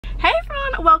Hey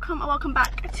everyone, welcome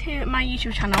back to my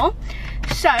YouTube channel.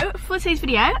 So for today's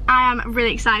video, I am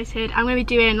really excited. I'm going to be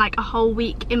doing like a whole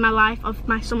week in my life of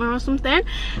my summer or something.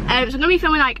 So I'm going to be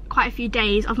filming like quite a few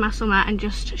days of my summer and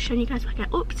just showing you guys what I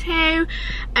get up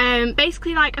to.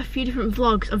 Basically like a few different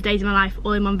vlogs of days in my life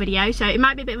all in one video. So it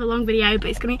might be a bit of a long video,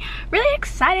 but it's going to be really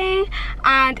exciting.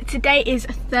 And today is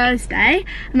Thursday.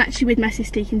 I'm actually with my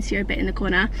sister, you can see her a bit in the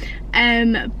corner.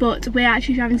 But we're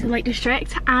actually driving to the Lake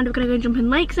District and we're going to go jump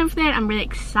in lakes and everything. I'm really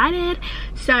excited.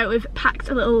 So we've packed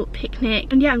a little picnic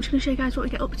and yeah, I'm just going to show you guys what we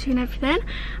get up to and everything.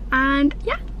 And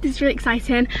yeah, this is really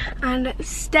exciting. And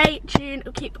stay tuned,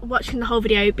 keep watching the whole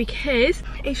video because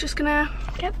it's just going to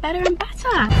get better and better.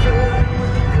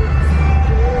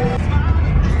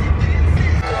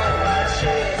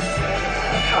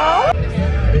 Oh.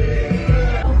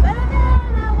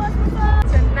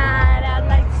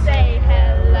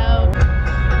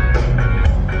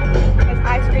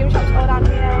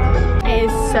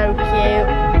 So cute.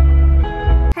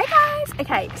 Hey guys,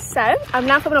 okay, so I'm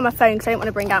now filming on my phone because I didn't want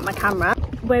to bring out my camera.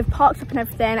 We've parked up and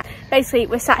everything. Basically,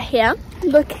 we're sat here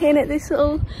looking at this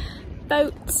little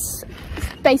boat. It's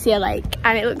basically a lake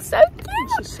and it looks so cute.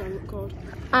 This is so good.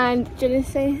 And do you want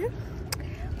to see here?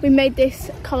 We made this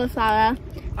cauliflower.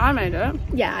 I made it.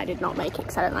 Yeah, I did not make it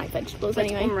because I don't like vegetables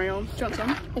anyway. Unreal. Do you want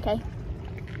some? Okay.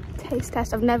 Taste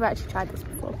test. I've never actually tried this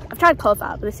before. I've tried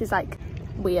cauliflower, but this is like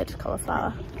weird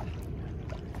cauliflower.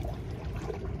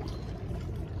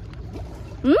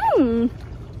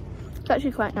 It's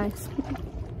actually quite nice.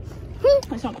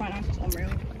 It's not quite nice, it's unreal.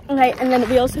 Okay, and then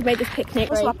we also made this picnic.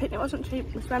 Also, our picnic wasn't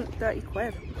cheap. We spent 30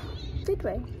 quid. Did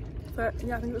we? But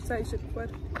yeah, I think it was 36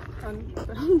 quid.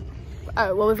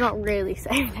 Oh, well, we've not really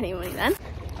saved any money then.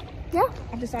 Yeah.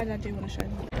 I've decided I do want to show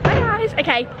you. Hi guys.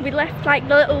 Okay, we left like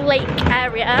the little lake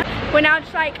area. We're now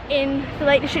just like in the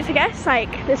Lake District, I guess.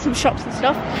 Like there's some shops and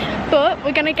stuff. But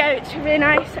we're gonna go to a really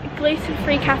nice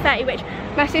gluten-free cafe, which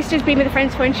my sister's been with a friend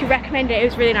before and she recommended it. It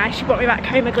was really nice. She brought me back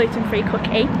home a gluten-free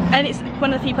cookie. And it's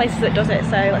one of the few places that does it,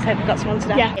 so let's hope we've got someone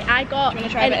today. Yeah, I got an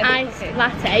iced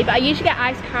latte, but I usually get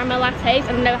iced caramel lattes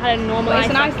and I've never had a normal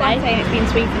iced latte. It's an iced latte and it's been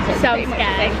sweetened, so it's pretty much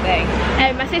the same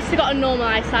thing. My sister got a normal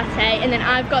iced latte and then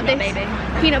I've got this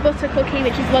peanut butter cookie,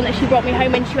 which is the one that she brought me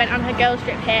home when she went on her girls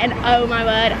trip here, and oh my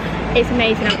word, it's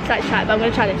amazing. I'm excited to try it, but I'm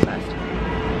going to try this first.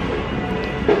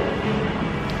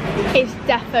 It's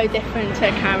defo different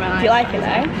to caramel. Do you like it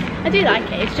though? I do like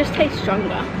it, it just tastes stronger.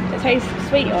 Does it taste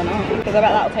sweet or not? Because I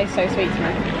bet that'll taste so sweet to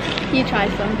me. You try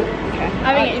some. Okay.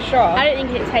 I think it's sure. I don't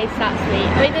think it tastes that sweet.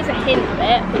 I think there's a hint of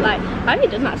it, but like, I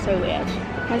think it doesn't. That's so weird.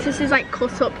 My sister's like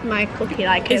cut up my cookie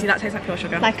like Izzy, that tastes like pure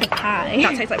sugar. Like a pie.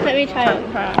 That tastes like Let me try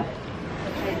it.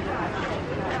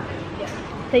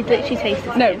 They literally taste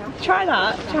the same. No, try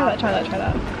that. Try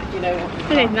that. You know what?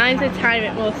 Okay, mine's a tiny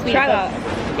bit more sweet. Try that.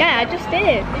 Yeah, I just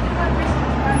did.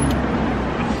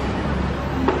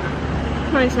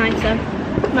 Mine's nicer.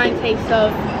 Mine tastes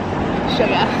of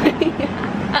sugar.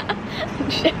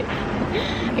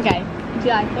 Okay, do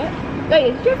you like it?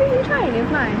 Wait, did you ever even try any of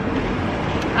mine?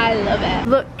 I love it.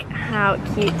 Look how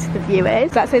cute the view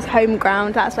is. That says home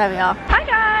ground, that's where we are. Hi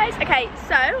guys! Okay,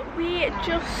 so we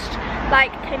just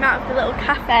like came out of the little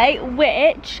cafe,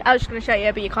 which I was just going to show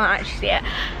you, but you can't actually see it.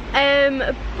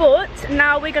 But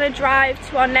now we're going to drive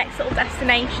to our next little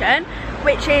destination,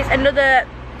 which is another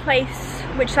place,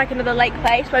 which is like another lake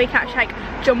place where we can actually like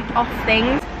jump off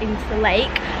things into the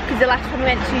lake. Because the last time we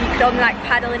went to, you could only like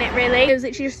paddle in it really. It was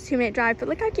literally just a 2-minute drive, but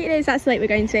look how cute it is. That's the lake we're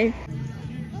going to.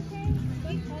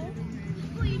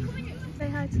 Say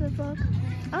hi to the vlog.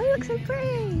 Oh, you look so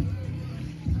pretty.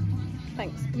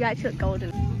 Thanks. You actually look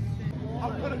golden.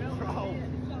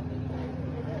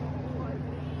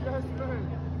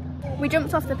 We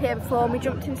jumped off the pier before and we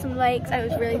jumped in some lakes and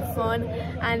it was really fun,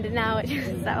 and now it's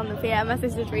just sat on the pier. My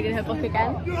sister's reading her book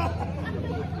again.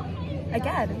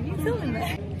 Again? Are you filming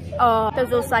this? Oh, there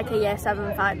was also like a year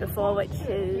 7 fight before, which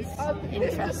is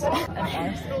interesting.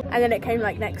 And then it came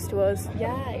like next to us.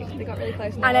 Yeah, they got really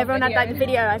close. And everyone had like the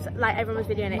video, like everyone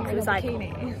was videoing it because it was like,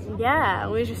 yeah,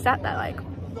 we just sat there like.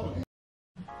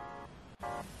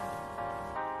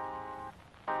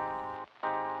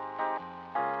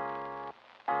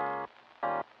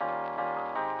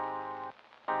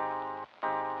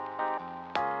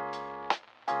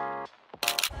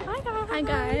 Hi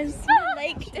guys,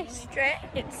 Lake District.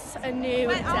 It's a new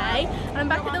day and I'm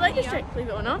back at the Lake District, believe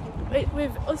it or not,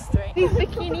 with us three. These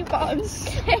bikini bottoms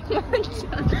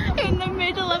in the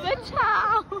middle of a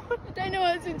town. I don't know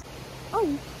what it's.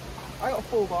 Oh, I got a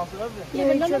full bath of everything.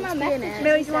 Yeah, none of my messages.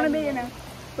 Millie, do you want to be in it?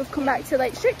 We've come back to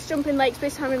Lake District, jumping lakes,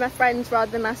 this time with my friends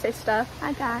rather than my sister.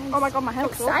 Hi guys. Oh my god, my hair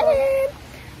looks excited.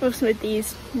 With some of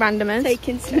these randomers.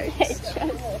 Taking pictures.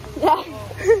 Yeah.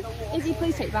 Izzy,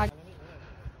 please take bag.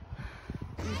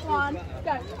 1,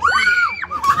 go.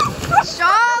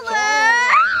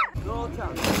 Charlotte!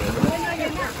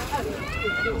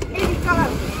 Izzy, come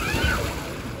on.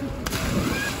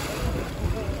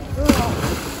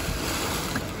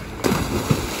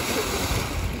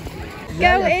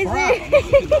 Go, Izzy!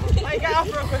 Get off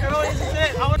real quick, I know Izzy's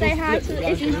it. Say hi to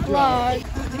Izzy's vlog.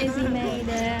 Izzy made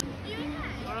it.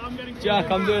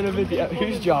 Jack, I'm doing a video.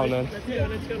 Who's drowning?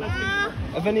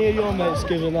 Have any of your mates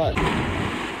given that?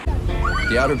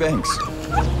 The Outer Banks.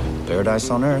 Paradise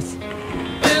on Earth.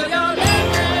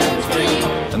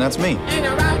 And that's me,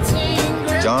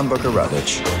 John Booker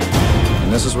Rutledge.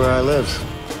 And this is where I live.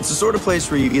 It's the sort of place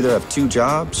where you either have 2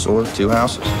 jobs or 2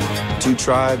 houses. 2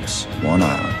 tribes, 1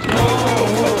 island.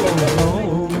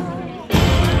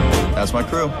 That's my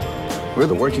crew. We're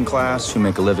the working class who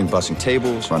make a living bussing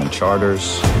tables, running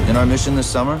charters. And our mission this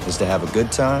summer is to have a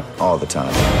good time all the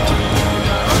time.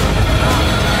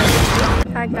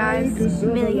 Hi guys,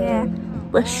 Millie here.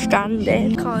 We're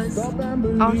stranded because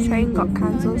our train got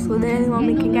cancelled, so the only one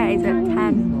we can get is at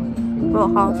 10, well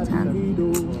half 10.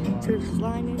 So we're just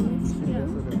lying in this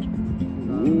field.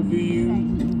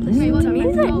 Listen to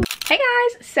music. Hey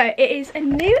guys, so it is a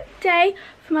new day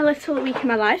for my little week in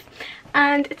my life,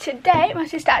 and today my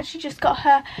sister actually just got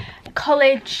her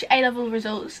college A-level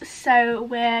results, so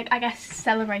we're, I guess,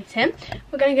 celebrating.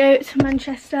 We're going to go to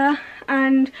Manchester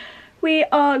and we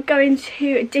are going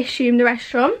to Dishoom, the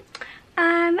restaurant,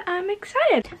 and I'm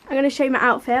excited. I'm going to show you my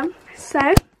outfit.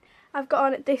 So I've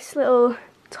got on this little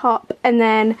top and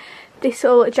then this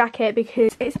little jacket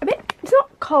because it's not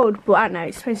cold, but I don't know,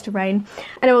 it's supposed to rain.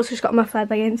 And I've also just got my flared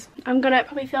leggings. I'm gonna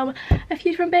probably film a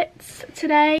few different bits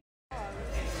today. So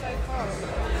cold.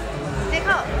 Is it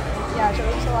cold? Yeah, it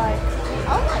looks like.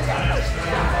 Oh my gosh.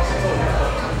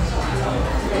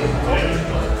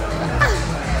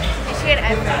 You should get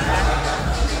everything.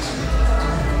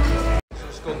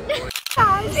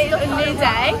 Guys, it's a new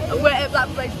day. We're at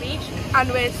Blackbird Beach and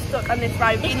we're stuck on this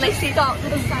ride. We've literally got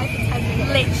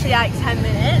literally like 10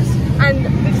 minutes. And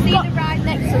we've seen the ride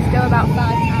next to us go about 5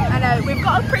 hours. I know, we've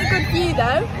got a pretty good view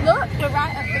though. Look, we're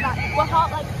right up the back. We're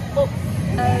hot like up.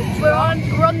 We're on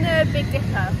the Big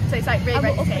Dipper, so it's like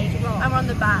really empty. And we're on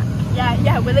the back.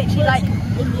 Yeah, we're literally like,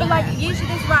 but like usually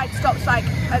this ride stops like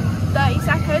 30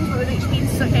 seconds, but we're literally been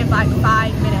stuck here for like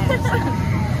 5 minutes.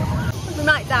 Something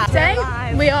like that. Today,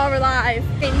 we are alive.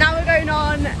 Okay, now we're going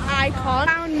on Icon.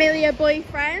 Found Millie a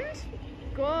boyfriend.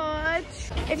 Good.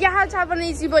 If you had to have an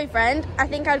easy boyfriend, I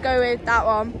think I'd go with that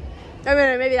one. No,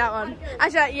 maybe that one.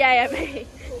 Actually, yeah,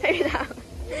 maybe that one.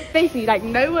 Basically, like,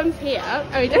 no one's here,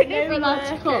 and we don't know if we're allowed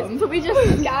to come, but we just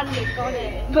scanned and got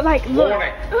it. But like, look.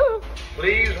 Oh.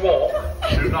 Please walk,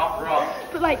 do not run.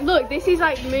 But like, look, this is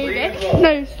like moving.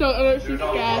 No, stop, I'm actually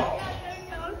scared.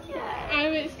 I'm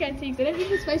a bit scared too, because I don't think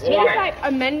we're supposed to be like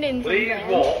amending something. Please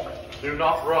walk, do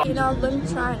not run. You know, lunch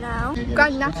right now.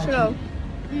 Grand National.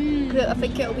 I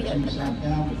think it'll be open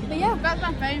then. But yeah, that's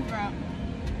my favourite.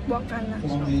 What Grand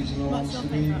National? What's your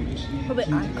favourite? Probably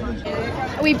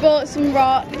Icon. We bought some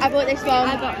rock. I bought this one.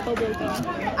 I got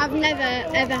bubblegum. I've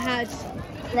never ever had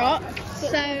rock,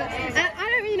 so I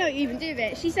don't really know what you even do with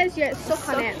it. She says you suck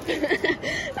on it.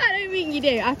 I don't think you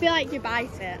do. I feel like you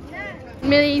bite it.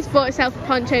 Millie's bought herself a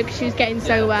poncho because she was getting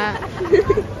so wet.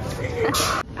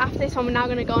 After this one, we're now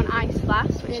going to go on Ice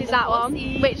Blast, which is that one,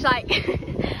 which like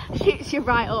shoots you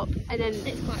right up and then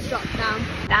it's quite drops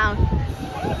down.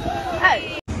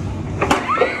 Oh.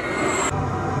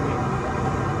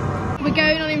 We're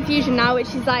going on Infusion now,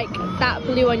 which is like that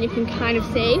blue one you can kind of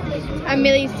see. And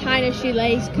Millie's tying her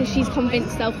shoelace because she's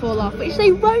convinced they'll fall off, which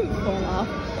they won't fall off.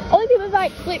 Only people with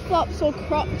like flip-flops or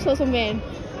Crocs or something,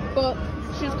 but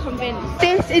she's convinced.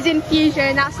 This is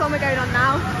Infusion, that's the one we're going on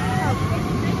now.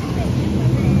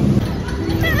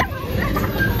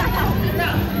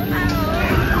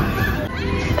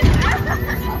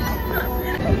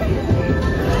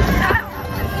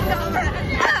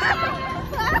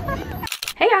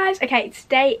 Hey guys, okay,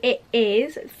 today it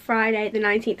is Friday the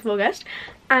 19th of August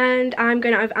and I'm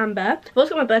going out with Amber. I've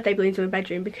also got my birthday balloons in my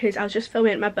bedroom because I was just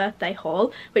filming my birthday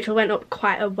haul, which I went up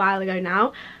quite a while ago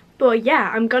now. But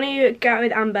yeah, I'm going to go out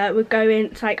with Amber. We're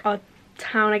going to like our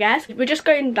town, I guess. We're just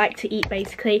going like to eat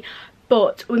basically,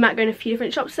 but we might go in a few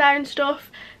different shops there and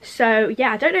stuff. So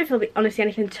yeah, I don't know if there'll be honestly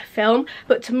anything to film,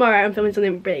 but tomorrow I'm filming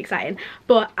something really exciting.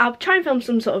 But I'll try and film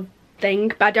some sort of thing,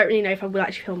 but I don't really know if I will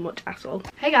actually film much at all.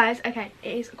 Hey guys, okay,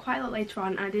 it is quite a lot later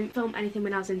on and I didn't film anything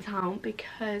when I was in town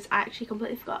because I actually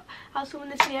completely forgot I was filming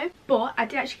this video, but I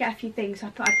did actually get a few things, so I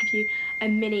thought I'd give you a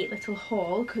mini little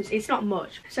haul because it's not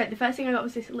much. So the first thing I got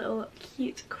was this little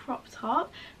cute crop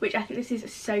top, which I think this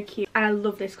is so cute and I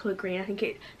love this colour green. I think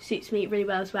it suits me really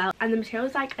well as well, and the material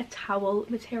is like a towel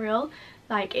material,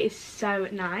 like it is so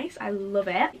nice. I love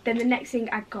it. Then the next thing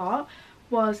I got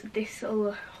was this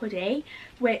little hoodie,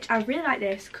 which I really like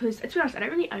this because, to be honest, I don't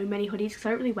really own many hoodies because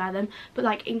I don't really wear them, but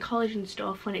like in college and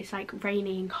stuff when it's like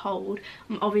rainy and cold,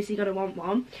 I'm obviously gonna want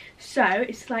one. So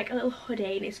it's like a little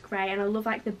hoodie and it's grey, and I love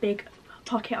like the big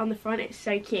pocket on the front. It's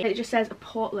so cute. It just says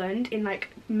Portland in like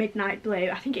midnight blue.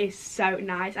 I think it is so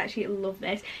nice. I actually love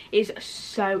this. It is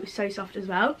so soft as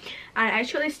well, and I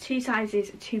actually got this 2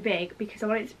 sizes too big because I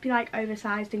want it to be like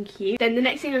oversized and cute. Then the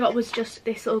next thing I got was just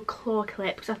this little claw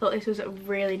clip because I thought this was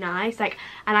really nice, like,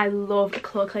 and I love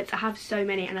claw clips. I have so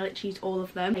many and I literally use all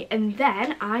of them. And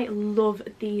then I love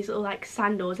these little like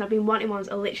sandals, and I've been wanting ones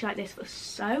literally like this for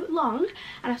so long,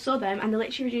 and I saw them and they're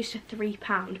literally reduced to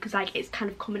 £3 because like it's kind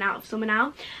of coming out of summer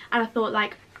now, and I thought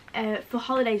like for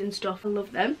holidays and stuff I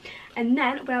love them. And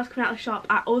then when I was coming out of the shop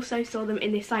I also saw them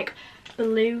in this like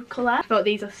blue colour. I thought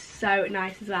these are so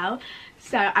nice as well,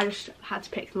 so I just had to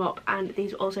pick them up, and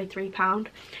these were also £3,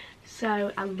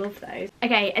 so I love those.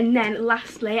 Okay, and then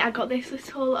lastly I got this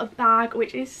little bag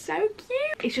which is so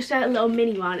cute. It's just a little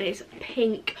mini one. It's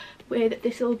pink with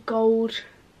this little gold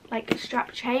like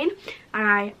strap chain, and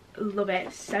I love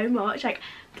it so much. Like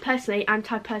personally I'm the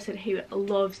type of person who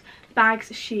loves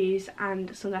bags, shoes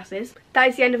and sunglasses. That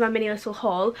is the end of my mini little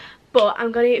haul, but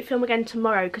I'm going to film again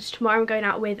tomorrow because tomorrow I'm going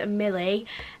out with Millie.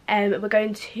 We're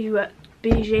going to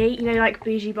Bougie, you know, like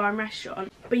Bougie bar and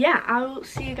restaurant. But yeah, I'll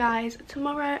see you guys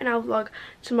tomorrow and I'll vlog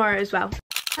tomorrow as well.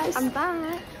 Guys, I'm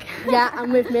back. Yeah,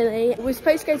 I'm with Millie. We were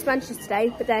supposed to go to Manchester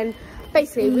today, but then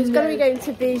basically we was going to be going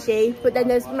to Bougie, but then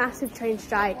there's a massive train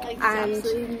strike, like, and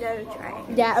absolutely no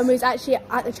train. Yeah, and we was actually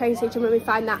at the train station when we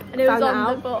found that and it was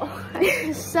on the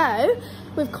bus. So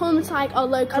we've come to like our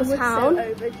local town. So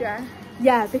overdressed.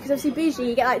 Yeah, because obviously Bougie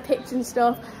you get like pictures and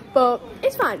stuff, but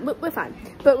it's fine, we're fine.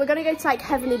 But we're gonna go to like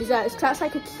Heavenly Desserts because that's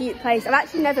like a cute place. I've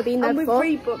actually never been there before.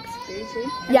 And we've rebooked Bougie.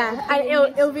 Yeah, and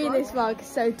it'll be in this vlog,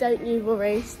 so don't you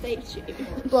worry. Stay tuned.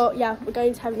 But yeah, we're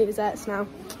going to Heavenly Desserts now.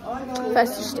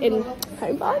 First, just in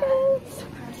home bars.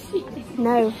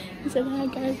 No. He said, hi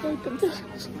guys, welcome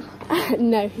to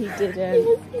no, he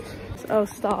didn't. Oh,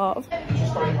 stop.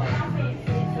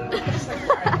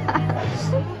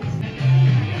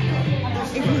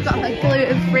 Izzy's got a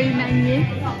gluten-free menu.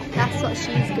 That's what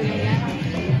she's gonna get.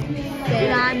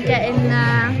 And I'm getting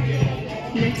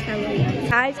Nutella.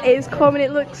 Guys, it is coming.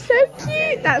 It looks so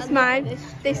cute. That's mine.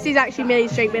 This is actually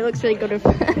Millie's drink, but it looks really good with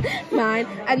mine.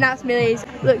 And that's Millie's.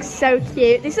 Looks so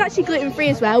cute. This is actually gluten-free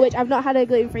as well, which I've not had a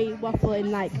gluten-free waffle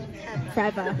in like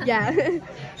forever. Yeah.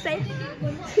 Say.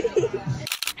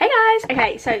 Hey guys,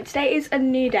 okay, so today is a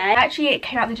new day. Actually, it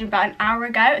came out of the gym about an hour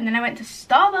ago, and then I went to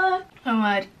Starbucks. Oh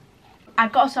my word. I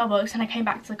got a Starbucks and I came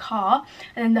back to the car,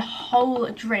 and then the whole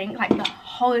drink, like the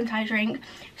whole entire drink,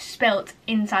 spilt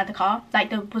inside the car. Like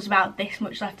there was about this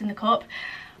much left in the cup,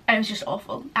 and it was just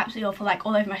awful, absolutely awful. Like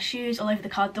all over my shoes, all over the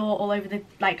car door, all over the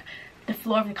like the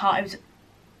floor of the car. It was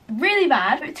really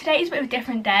bad. But today is a bit of a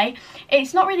different day.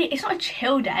 It's not a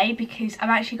chill day because I've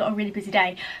actually got a really busy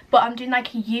day, but I'm doing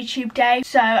like a YouTube day,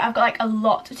 so I've got like a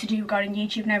lot to do regarding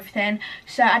YouTube and everything.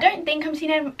 So I don't think I'm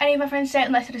seeing any of my friends today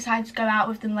unless I decide to go out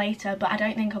with them later, but I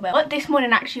don't think I will. But this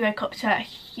morning I actually woke up to a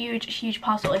huge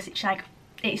parcel. It's like,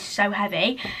 it's so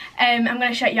heavy. I'm going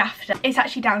to show it you after. It's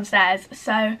actually downstairs,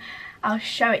 so I'll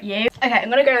show it you. Okay, I'm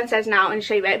gonna go downstairs now and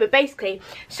show you it. But basically,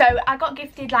 so I got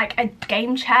gifted like a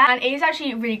game chair, and it is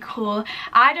actually really cool.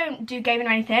 I don't do gaming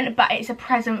or anything, but it's a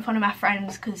present for one of my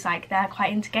friends because like they're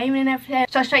quite into gaming and everything.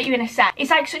 So I'll show you in a sec. It's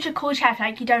like such a cool chair. For,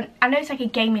 like you don't, I know it's like a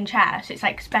gaming chair, so it's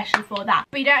like special for that,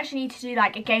 but you don't actually need to do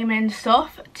like a gaming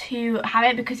stuff to have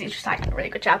it because it's just like a really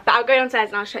good chair. But I'll go downstairs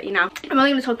and I'll show you now. I'm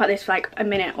only gonna talk about this for like a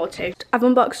minute or two. I've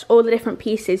unboxed all the different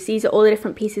pieces. These are all the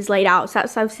different pieces laid out. So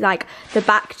that's obviously like the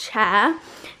back chair,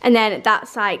 and then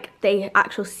that's like the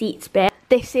actual seats bit.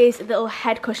 This is the little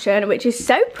head cushion, which is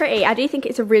so pretty. I do think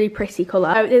it's a really pretty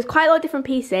colour. So there's quite a lot of different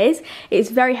pieces. It's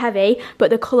very heavy, but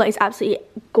the colour is absolutely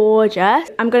gorgeous.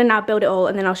 I'm gonna now build it all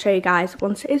and then I'll show you guys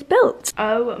once it is built.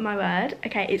 Oh my word.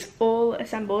 Okay, it's all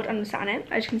assembled and I'm sat on it,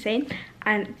 as you can see.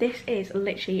 And this is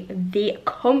literally the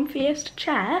comfiest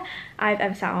chair I've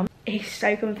ever sat on. It's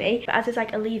so comfy. But as it's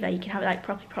like a lever, you can have it like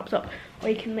properly propped up, or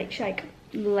you can literally like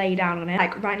lay down on it.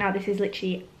 Like right now, this is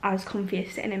literally as comfy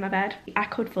as sitting in my bed. I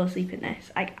could fall asleep in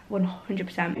this, like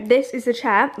 100%. This is the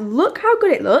chair. Look how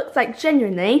good it looks, like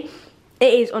genuinely.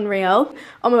 It is unreal.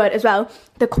 Oh my word, as well,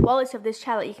 the quality of this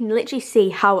chair, like you can literally see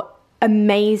how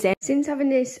amazing. Since having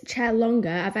this chair longer,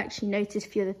 I've actually noticed a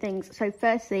few other things. So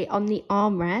firstly, on the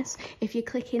armrest, if you're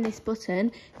clicking this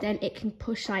button, then it can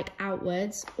push like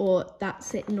outwards, or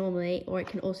that's it normally, or it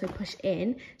can also push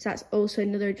in. So that's also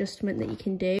another adjustment that you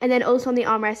can do. And then also on the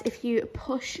armrest, if you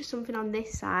push something on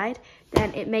this side,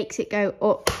 then it makes it go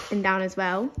up and down as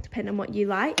well, depending on what you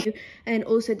like. And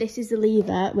also this is the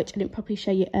lever, which I didn't properly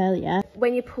show you earlier.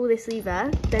 When you pull this lever,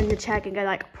 then the chair can go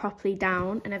like properly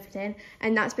down and everything.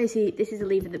 And that's basically, this is the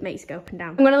lever that makes it go up and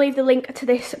down. I'm gonna leave the link to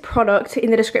this product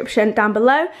in the description down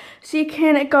below, so you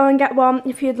can go and get one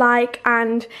if you'd like.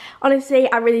 And honestly,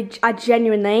 I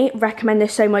genuinely recommend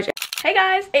this so much. Hey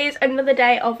guys, it's another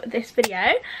day of this video,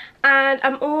 and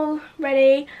I'm all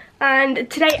ready. And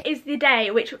today is the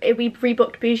day which we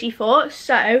rebooked Bougie for,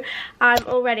 so I'm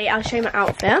all ready. I'll show you my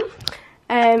outfit.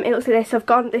 It looks like this. I've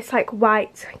got this like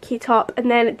white key top, and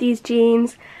then these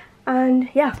jeans, and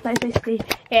yeah, that's basically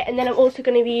it. And then I'm also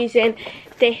going to be using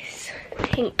this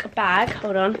pink bag.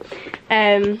 Hold on.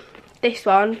 This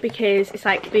one, because it's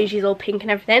like Bougie's all pink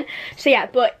and everything. So yeah,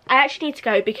 but I actually need to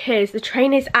go because the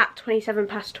train is at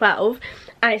 12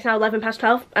 and it's now 12 and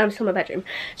I'm still in my bedroom,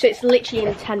 so it's literally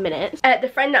in 10 minutes. The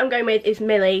friend that I'm going with is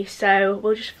Millie, so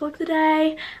we'll just vlog the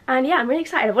day. And yeah, I'm really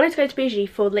excited. I wanted to go to Bougie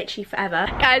for literally forever.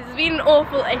 Guys, it's been an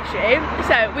awful issue.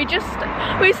 So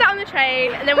we sat on the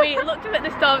train, and then we looked up at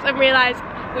the stops and realised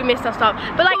we missed our stop.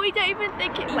 But like, we don't even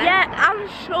think it went. Yeah, I'm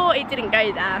sure it didn't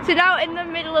go there. So now in the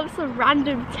middle of some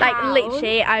random town. Like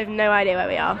literally, I have no idea where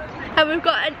we are. And we've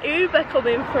got an Uber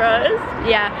coming for us.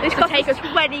 Yeah, this cost us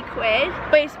 20 quid.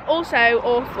 But it's also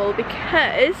awful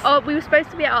because we were supposed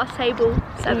to be at our table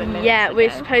 7 minutes ago. We're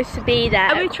supposed to be there.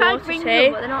 And we've tried ringing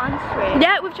them, but they're not answering.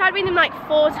 Yeah, we've tried ringing them like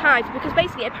 4 times, because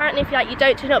basically, apparently, if you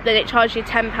don't turn up, then it charges you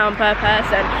 £10 per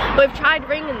person. But we've tried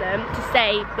ringing them to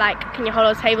say like, can you hold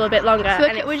our table a bit longer? So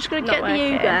we're just gonna get the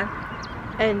Uber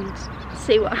and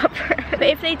see what happens. But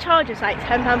if they charge us like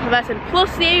 £10 per person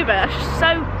plus the Uber, that's just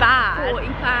so bad. £40.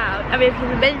 I mean, if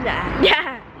we've been there.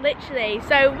 Yeah, literally.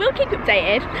 So we'll keep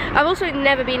updated. I've also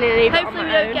never been in an Uber. Hopefully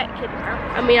we don't get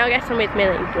kidnapped. I mean, I guess I'm with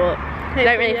Millie, but I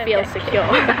don't really feel secure.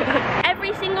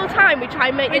 Every single time we try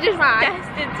and make this track, we're just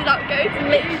destined to not go to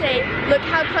literally. Look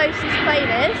how close this plane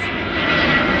is.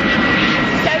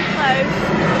 So close.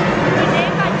 We're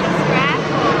near Manchester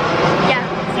Airport. Yeah.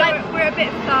 So like, we're a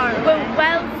bit far away. We're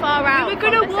well far out. We were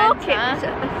going to walk it. It's a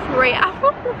 3-hour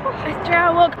walk. A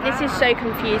 3-hour walk. Wow. This is so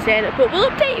confusing. But we'll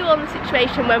update you on the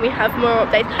situation when we have more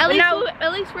updates.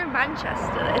 At least we're in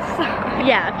Manchester this time.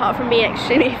 Yeah, apart from being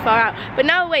extremely far out. But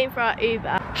now we're waiting for our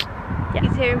Uber. Yeah.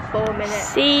 He's here in 4 minutes.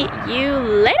 See you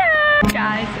later.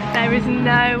 Guys, there is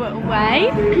no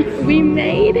way. We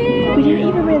made it. We didn't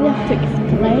even really have to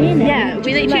explain it. Yeah,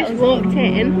 we literally just walked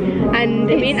in, and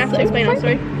we didn't have to explain our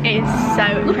story. It is so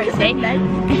pretty.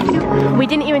 We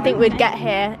didn't even think we'd get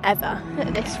here ever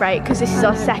at this rate, because this is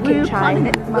our second time.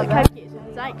 Look how cute.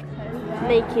 It's like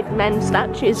naked men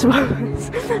statues.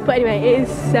 But anyway, it is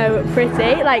so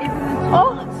pretty. Like,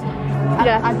 oh.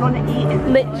 Yeah, I want to eat it.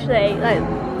 Literally, like,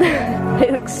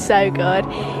 it looks so good.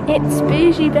 It's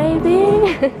Bougie,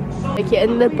 baby. Okay,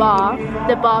 and the bar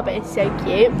bit is so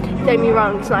cute. Don't get me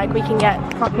wrong, it's like we can get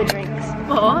proper drinks.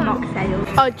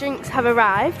 Mocktails. Our drinks have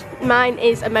arrived. Mine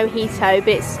is a mojito, but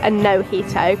it's a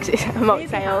no-hito because it's a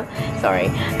mocktail.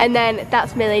 Sorry. And then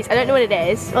that's Millie's. I don't know what it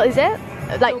is. What is it?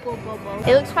 Like,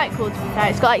 it looks quite cool to be fair.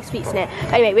 It's got like sweets in it.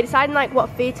 Anyway, we're deciding like what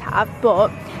food to have, but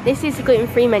this is the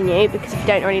gluten-free menu, because if you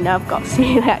don't already know, I've got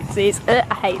celiac disease.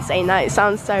 I hate saying that, it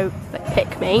sounds so like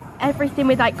pick me. Everything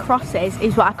with like crosses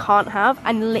is what I can't have,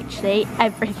 and literally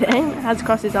everything has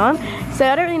crosses on. So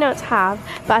I don't really know what to have,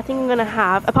 but I think I'm gonna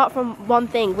have, apart from one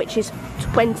thing which is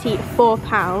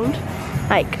 £24,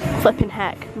 like flipping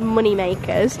heck, money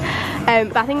makers.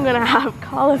 But I think I'm gonna have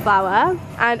cauliflower,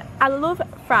 and I love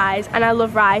fries and I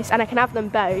love rice, and I can have them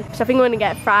both. So I think I'm gonna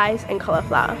get fries and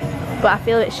cauliflower, but I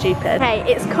feel it's stupid. Hey,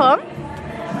 it's come,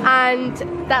 and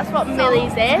that's what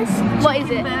Millie's is. What is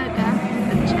it?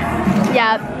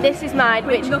 Yeah, this is mine,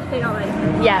 which nothing on it.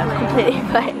 Yeah, completely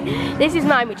plain. This is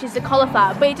mine, which is the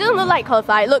cauliflower, but it doesn't look like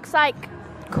cauliflower. It looks like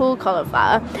cool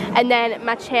cauliflower. And then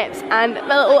my chips and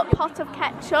my little pot of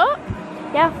ketchup.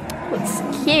 Yeah, looks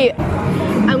cute.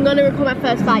 I'm gonna record my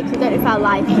first bite because I don't know if I'll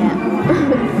like it.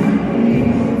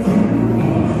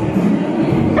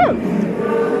 Oh,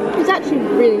 it's actually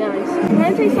really nice. It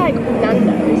kind of tastes like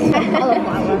Nando's. I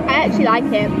actually like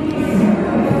it.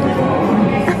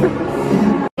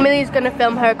 Millie's just going to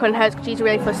film her recording hers because she's a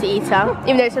really fussy eater.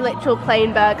 Even though it's a literal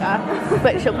plain burger,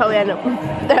 which she'll probably end up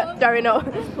throwing up.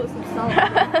 Just put some salt.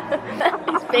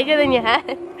 It's bigger than your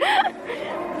head.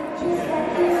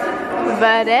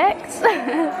 Verdict.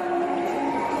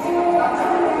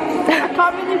 I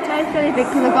can't really taste anything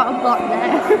because I've got a block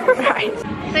there. Right.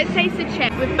 Let's taste the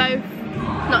chip. We're both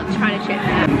not trying to chip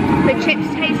yet. The chips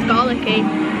taste garlicky.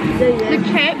 The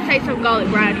chips taste of garlic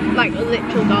bread, like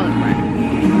literal garlic bread.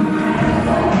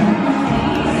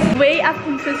 We have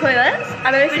come to the toilets.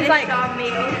 I know this is like, I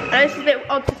know this is a bit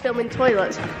odd to film in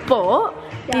toilets, but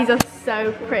these are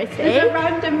so pretty. There's a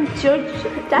random judge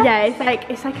desk. Yeah,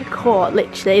 it's like a court,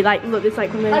 literally. Like, look, there's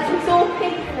like one of those. Like it's all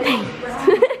pink.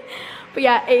 But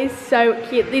yeah, it is so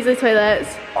cute. These are the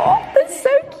toilets. Oh, they're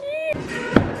so cute.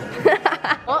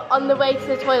 On the way to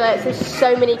the toilets, there's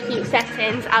so many cute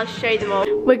settings. I'll show you them all.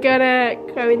 We're gonna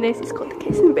go in this. It's called the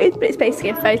kissing booth, but it's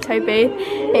basically a photo booth.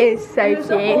 It is so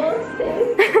cute.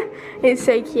 It's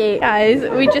so cute, guys.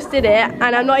 We just did it,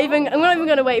 and I'm not even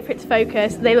gonna wait for it to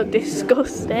focus. They look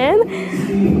disgusting.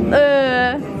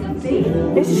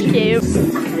 This is cute.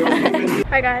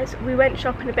 Hi guys, we went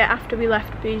shopping a bit after we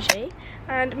left Bougie,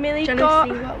 and Millie got.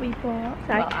 See what we bought?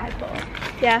 Like, What I bought.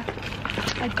 yeah.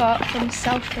 I got from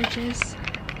Selfridges,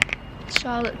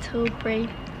 Charlotte Tilbury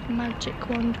magic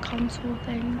wand console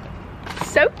thing.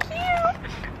 So cute.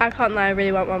 I can't lie, I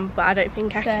really want one, but I don't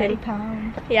think I can.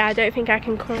 £30. Yeah, I don't think I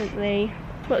can currently,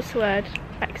 what's the word,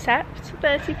 accept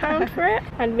 £30 for it.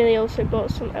 And Millie also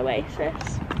bought some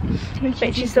Oasis,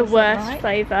 which is the worst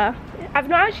flavour. I've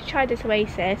not actually tried this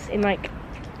Oasis in like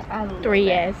 3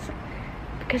 years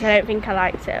because I don't think I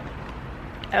liked it.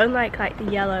 I don't like the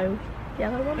yellow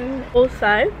one. Also,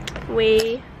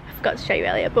 I forgot to show you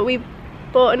earlier, but we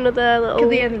bought another little. Because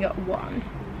we only got one.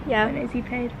 Yeah. And Izzy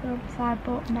paid for them, so I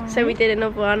bought mine. So we did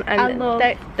another one, and I love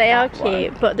they are that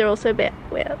cute, but they're also a bit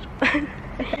weird.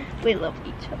 We love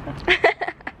each other.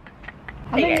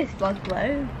 I think this vlog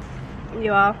blows.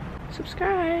 You are.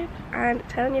 Subscribe and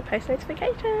turn on your post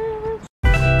notifications.